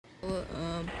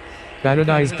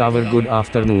Paradise Tower, good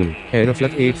afternoon.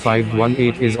 Aeroflot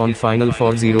 8518 is on final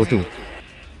for 02.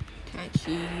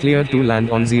 Clear to land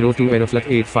on 02 Aeroflot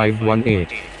 8518.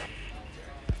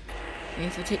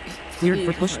 Cleared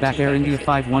for pushback Air India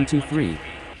 5123.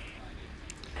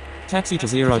 Taxi to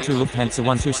 02 Lufthansa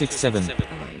 1267.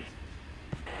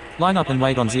 Line up and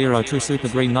wait on 02 Super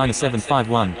Green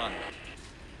 9751.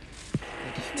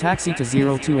 Taxi to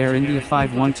 02 Air India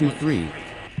 5123.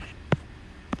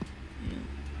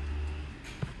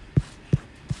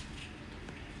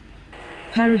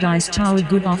 Paradise Tower,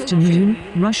 good afternoon.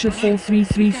 Russia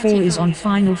 4334 is on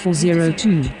final for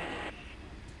 02.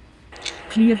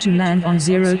 Clear to land on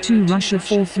 02 Russia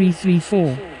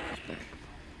 4334.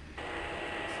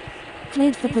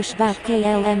 Cleared for pushback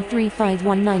KLM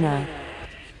 3519.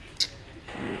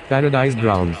 Paradise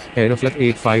Ground, Aeroflot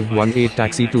 8518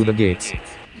 taxi to the gates.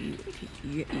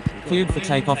 Cleared for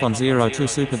takeoff on 02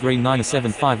 Super Green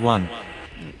 9751.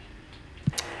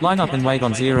 Line up and wait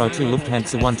on 02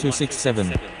 Lufthansa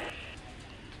 1267.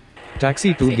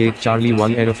 Taxi to gate Charlie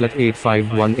 1 Aeroflot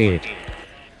 8518.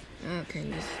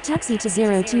 Taxi to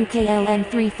 02 KLM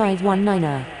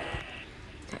 3519.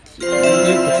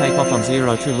 Cleared for takeoff on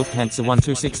 02 Lufthansa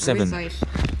 1267.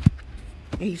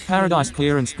 Paradise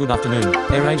clearance, good afternoon.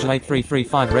 AirAsia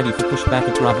 8335 ready for pushback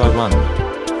at Bravo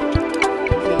 1.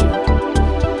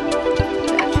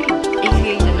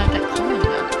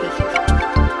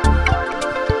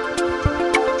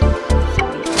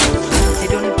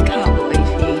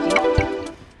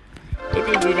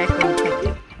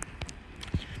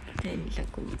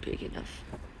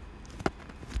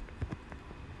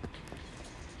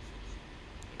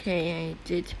 Okay, I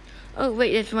did. Oh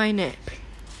wait, that's Ryanair.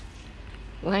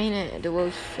 Ryanair, the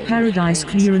world's famous Paradise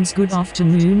plane. clearance, good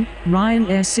afternoon.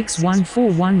 Ryanair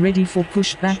 6141 ready for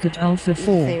pushback at Alpha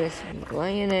 4. Famous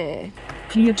Ryanair.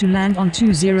 Clear to land on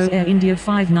 20 Air India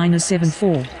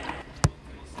 5974.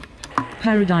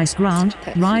 Paradise Ground,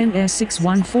 Ryanair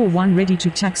 6141 ready to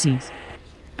taxi.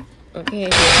 Okay,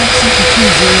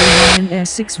 Taxi to 20 Ryanair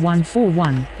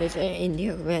 6141. there's Air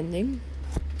India landing.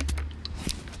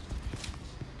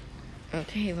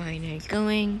 Okay, Ryanair's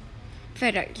going.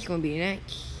 FedEx is gonna be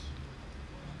next.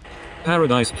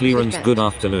 Paradise clearance, good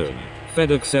afternoon.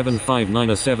 FedEx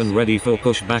 7597 ready for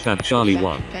pushback at Charlie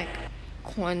 1.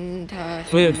 Qantas.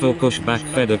 Cleared for pushback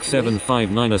FedEx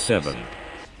 7597.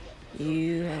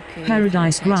 Okay.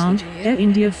 Paradise Ground, Taxi to Air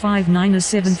India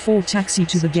 5974 taxi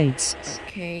to the gates.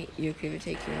 Okay, you can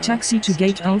take you off. Taxi to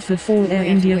gate Alpha 4 Air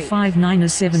India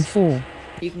 5974.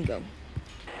 You can go.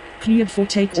 Cleared for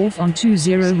takeoff on 20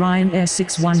 Ryanair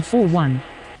 6141.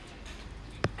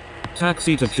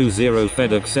 Taxi to 20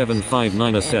 FedEx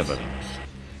 7597.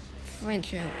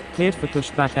 French Airways. Cleared for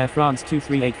pushback Air France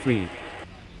 2383.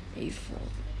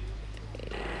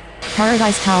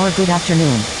 Paradise Tower, good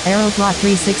afternoon. Aeroflot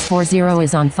 3640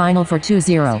 is on final for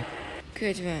 20.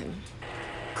 Good man.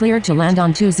 Cleared to land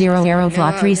on 20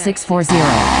 Aeroflot 3640.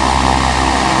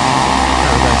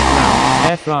 Paradise Ground,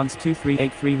 Air France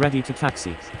 2383 ready to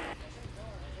taxi.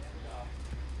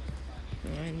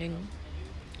 Landing.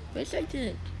 Where's I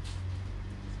did?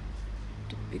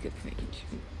 The bigger plane.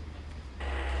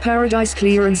 Paradise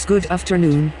clearance, good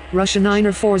afternoon. Russia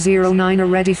 9409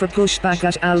 ready for pushback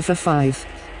at Alpha 5.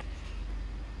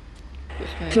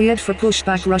 Cleared for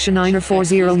pushback Russia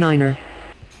 9409.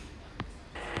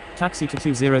 Taxi to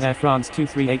 20 Air France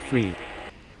 2383.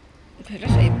 Okay,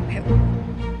 that's a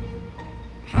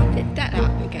how did that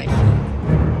happen, guys?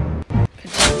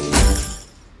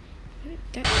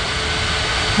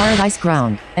 Paradise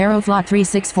Ground, Aeroflot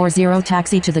 3640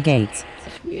 taxi to the gates.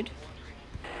 That's weird.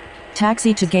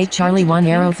 Taxi to gate Charlie 1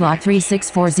 Aeroflot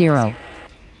 3640.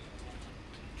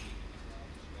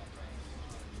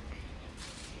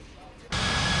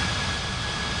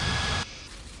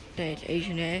 There's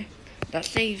Asian Air.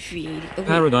 That's a feed. Oh,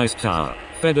 Paradise Tower,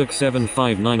 FedEx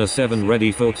 7597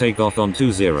 ready for takeoff on 20.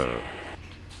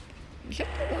 is that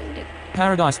the one that...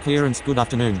 Paradise clearance, good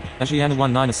afternoon. Asiana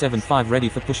 1975 ready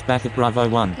for pushback at Bravo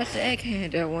 1. That's the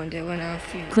Egghead one that went out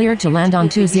for you. Cleared to land on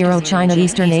 20 China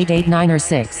Eastern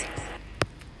 8896.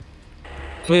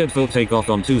 Cleared for takeoff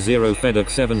on 20 FedEx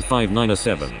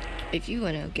 7597. If you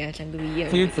wanna get, I'm gonna be yelling.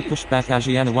 Cleared for pushback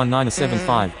Asiana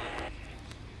 1975.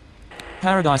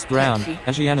 Paradise Ground,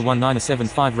 Asiana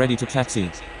 1975 ready to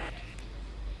taxi.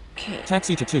 Okay.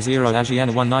 Taxi to 20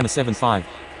 Asiana 1975.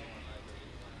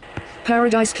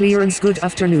 Paradise clearance, good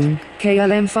afternoon.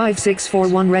 KLM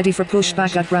 5641 ready for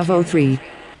pushback at Bravo 3.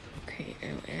 Okay,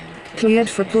 Cleared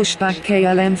for pushback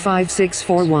KLM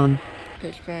 5641.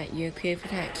 pushback, you're clear for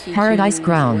taxi. Paradise to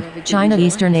Ground, whatever China you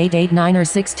Eastern want.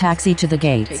 8896 taxi to the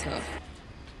gates. Take off.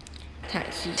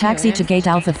 Taxi to gate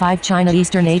Alpha 5 China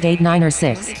Eastern 889 or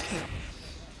 6.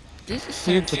 This is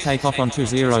Cleared for takeoff on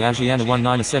 20 Asiana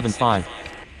 1975.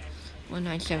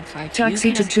 1975.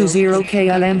 Taxi to 20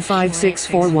 KLM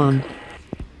 5641.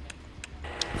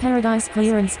 Paradise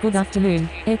clearance, good afternoon.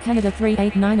 Air Canada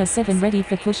 38907 ready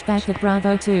for pushback at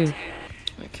Bravo 2.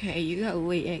 Okay, you gotta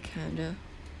wait, Air Canada.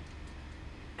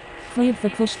 Cleared for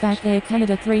pushback Air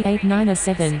Canada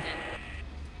 38907.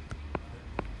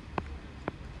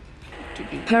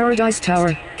 Paradise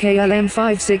Tower, KLM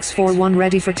 5641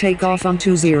 ready for takeoff on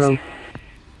 20.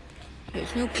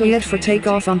 There's no Cleared for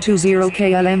takeoff on 20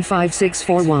 KLM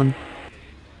 5641.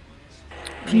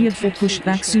 Cleared for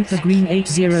pushback Super Green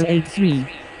 8083.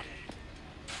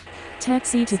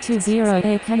 Taxi to 20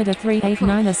 Air Canada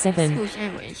 38907. Push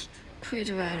airways. Clear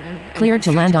to land. Cleared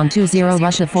to land on 20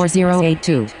 Russia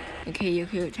 4082. Okay, you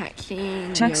clear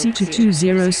taxiing. Taxi you're to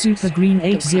clear. 20 Super Green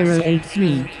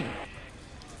 8083. Okay.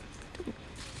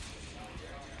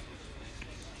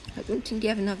 I don't think you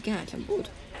have enough gas on board.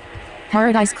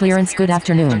 Paradise clearance, good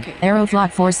afternoon. Okay.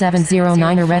 Aeroflot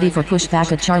 4709 are ready for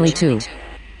pushback at Charlie 2.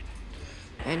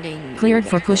 And then Cleared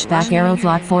for pushback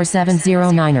Aeroflot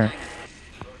 4709er.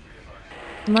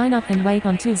 Line up and wait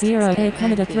on 20 Air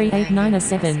Canada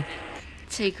 38907.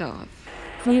 Take off.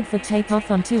 Cleared for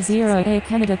takeoff on 20 Air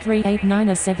Canada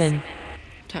 38907.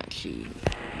 Taxi.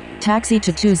 Taxi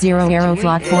to 20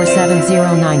 Aeroflot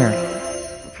 4709er.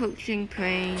 Approaching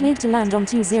plane. Cleared to land on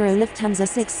 20 Lufthansa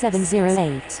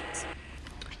 6708.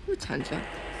 Lufthansa.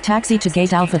 Taxi to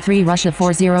gate Alpha 3 Russia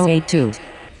 4082.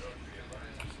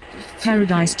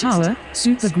 Paradise Tower,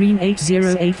 Super Green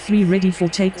 8083 ready for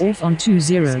takeoff on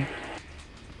 20.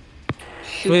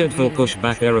 Cleared for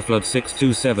pushback Aeroflot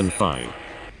 6275.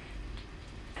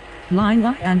 Line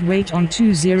up and wait on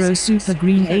 20 Super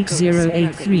Green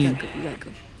 8083. You gotta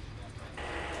go.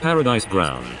 Paradise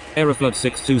Ground. Aeroflot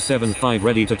 6275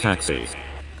 ready to taxi.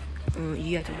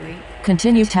 You have to wait.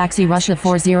 Continue taxi Russia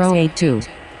 4082.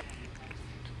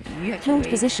 You have to Hold wait.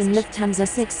 position Lufthansa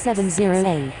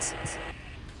 6708.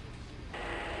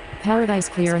 Paradise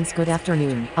clearance, good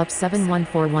afternoon. Up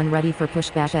 7141 ready for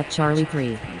pushback at Charlie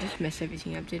 3. I just messed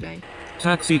everything up, did I?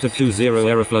 Taxi to 20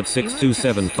 Aeroflot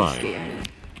 6275.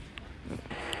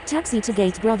 Taxi to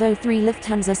gate Bravo 3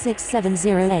 Lufthansa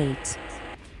 6708.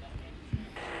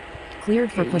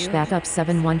 Cleared for pushback up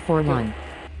 7141.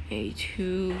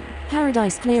 A2.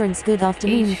 Paradise clearance, good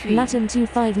afternoon. A3. Latin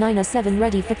 25907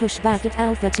 ready for pushback at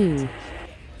Alpha 2.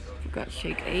 For God's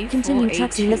sake, A4. Continue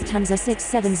taxi A2. Lufthansa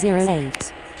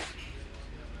 6708.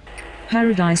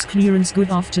 Paradise clearance, good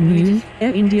afternoon.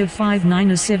 Air India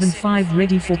 5975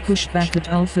 ready for pushback at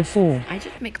Alpha 4. I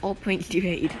just make all points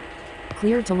delayed.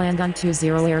 Cleared to land on 20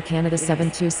 Air Canada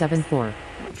 7274.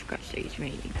 Oh, for God's sake, it's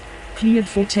raining. Cleared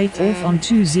for takeoff on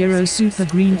 20 Super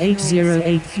Green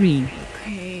 8083.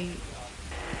 Okay.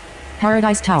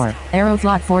 Paradise Tower,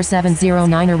 Aeroflot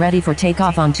 4709 are ready for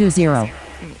takeoff on 20.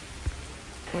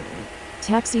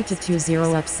 Taxi to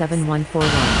 20 up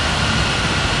 7141.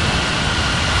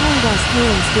 Paradise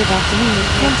clearance, good afternoon.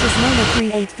 Qantas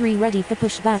 9383 ready for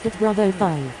pushback at Bravo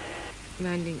 5.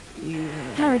 Landing, you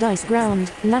Paradise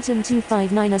ground, Latin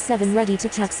 25907 ready to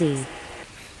taxi.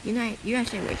 you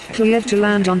actually wait. Cleared to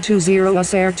land on 20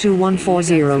 US Air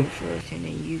 2140. First, and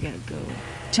then you gotta go.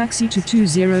 Taxi to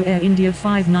 20 Air India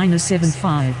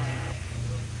 5975.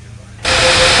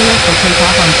 Cleared for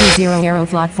takeoff on 20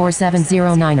 Aeroflot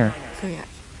 4709er. So yeah. Okay,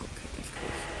 that's cool.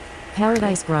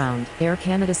 Paradise ground, Air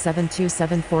Canada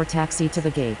 7274 taxi to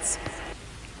the gates.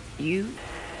 You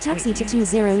Taxi to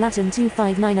 20 Latin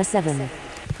 25907.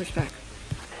 push back.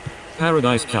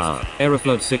 Paradise Tower.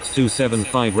 Aeroflot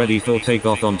 6275 ready for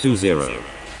takeoff on 20.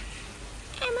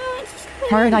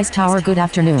 Paradise Tower, good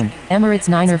afternoon. Emirates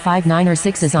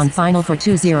 90596 is on final for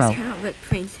 20. Cannot let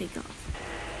planes take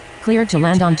off. Cleared to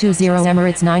land on 20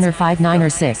 Emirates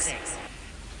 90596.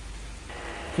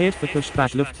 Cleared for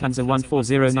pushback Lufthansa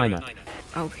 1409er.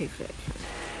 I'll pay for it.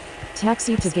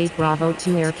 Taxi to gate Bravo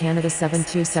 2 Air Canada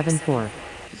 7274.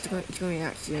 It's going to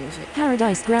accident, is it?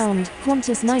 Paradise ground,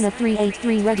 Qantas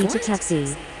 9383 ready to taxi.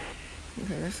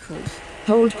 Okay, that's close.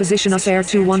 Hold position US Air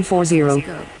 2140.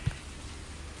 Go.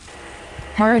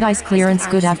 Paradise clearance,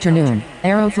 good afternoon.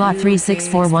 Aeroflot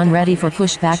 3641 ready for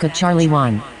pushback at Charlie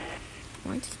 1.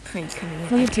 Why is planes coming in?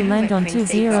 Cleared to land on 20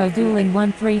 Dueling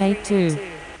 1382.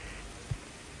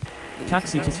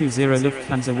 Taxi to 20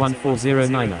 Lufthansa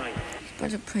 1409er.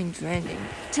 Where's the planes landing?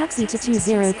 Taxi to 20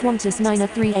 Qantas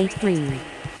 9383.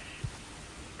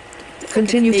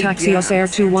 Continue taxi US Air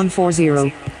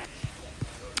 2140.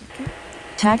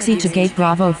 Taxi to gate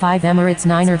Bravo 5 Emirates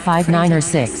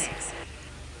 95906.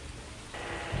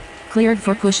 Cleared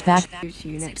for pushback. See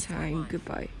you next time.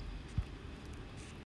 Goodbye.